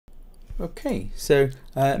Okay, so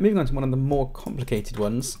moving on to one of the more complicated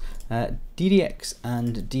ones, DDX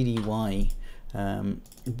and DDY.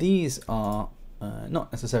 These are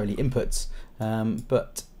not necessarily inputs,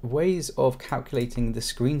 but ways of calculating the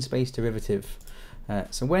screen space derivative.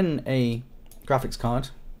 So when a graphics card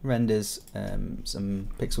renders some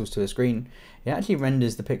pixels to a screen, it actually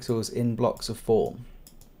renders the pixels in blocks of 4,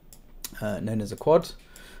 known as a quad.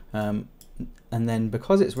 And then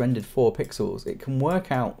because it's rendered 4 pixels, it can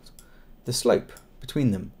work out the slope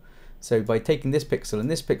between them. So by taking this pixel and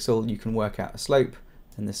this pixel, you can work out a slope,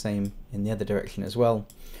 and the same in the other direction as well.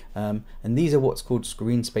 And these are what's called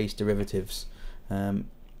screen space derivatives.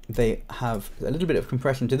 They have a little bit of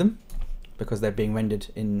compression to them because they're being rendered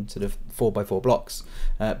in sort of 4x4 blocks,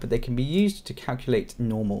 but they can be used to calculate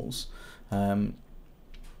normals. So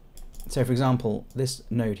for example, this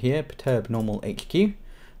node here, perturb normal HQ,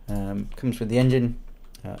 comes with the engine.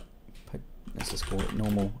 Let's just call it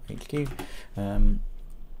normal HQ.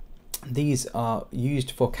 These are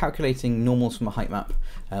used for calculating normals from a height map.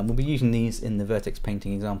 We'll be using these in the vertex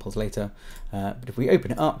painting examples later, but if we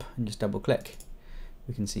open it up and just double click,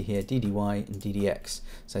 we can see here DDY and DDX.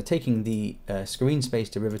 So taking the screen space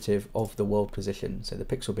derivative of the world position, so the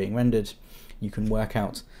pixel being rendered, you can work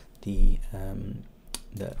out the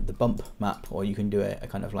bump map, or you can do a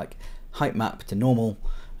kind of like height map to normal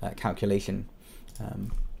calculation,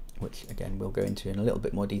 which again we'll go into in a little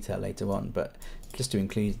bit more detail later on, but just to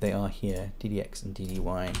include, they are here, DDX and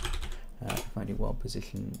DDY. If I do world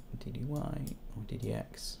position DDY or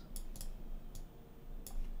DDX,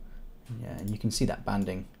 yeah, and you can see that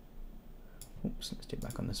banding. Oops, let's do it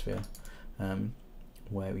back on the sphere,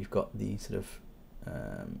 where we've got the sort of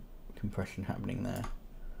compression happening there.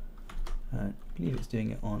 I believe it's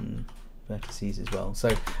doing it on vertices as well.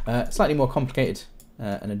 So slightly more complicated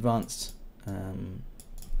and advanced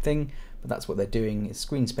thing, but that's what they're doing, is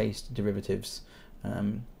screen space derivatives,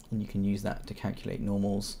 and you can use that to calculate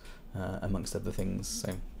normals amongst other things.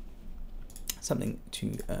 So something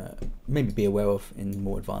to maybe be aware of in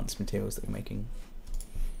more advanced materials that we're making.